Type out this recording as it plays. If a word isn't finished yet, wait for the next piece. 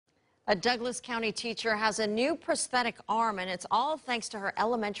A Douglas County teacher has a new prosthetic arm, and it's all thanks to her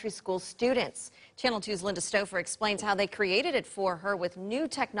elementary school students. Channel 2's Linda Stouffer explains how they created it for her with new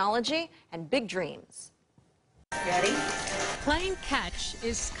technology and big dreams. Ready? Playing catch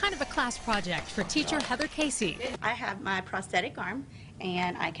is kind of a class project for teacher Heather Casey. I have my prosthetic arm,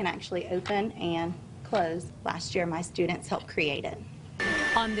 and I can actually open and close. Last year, my students helped create it.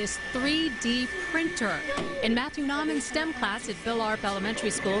 On this 3D printer in Matthew Nauman's STEM class at Bill Arp Elementary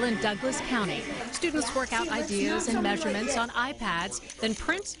School in Douglas County. Students work out ideas and measurements on iPads, then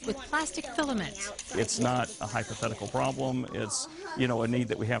print with plastic filament. It's not a hypothetical problem. It's, a need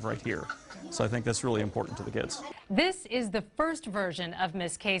that we have right here. So I think that's really important to the kids. This is the first version of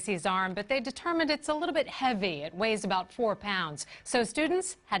Miss Casey's arm, but they determined it's a little bit heavy. It weighs about 4 pounds. So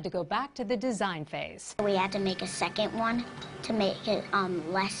students had to go back to the design phase. We had to make a second one to make it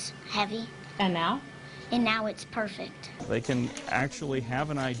less heavy. And now? And now it's perfect. They can actually have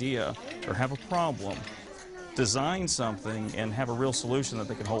an idea or have a problem, design something, and have a real solution that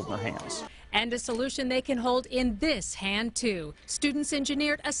they can hold in their hands. And a solution they can hold in this hand, too. Students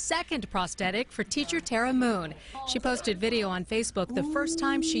engineered a second prosthetic for teacher Tara Moon. She posted video on Facebook the first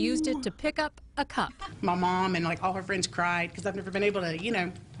time she used it to pick up a cup. My mom and all her friends cried because I've never been able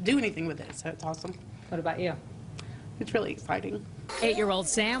to, do anything with it, so it's awesome. What about you? It's really exciting. 8-year-old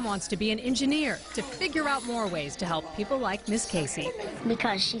Sam wants to be an engineer to figure out more ways to help people like Miss Casey.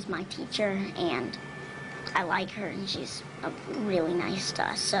 Because she's my teacher and I like her and she's really nice to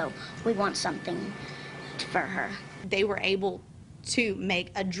us, so we want something for her. They were able to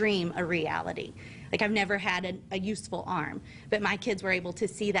make a dream a reality. I've never had a useful arm, but my kids were able to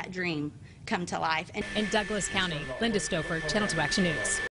see that dream come to life. In Douglas County, Linda Stouffer, Channel 2 Action News.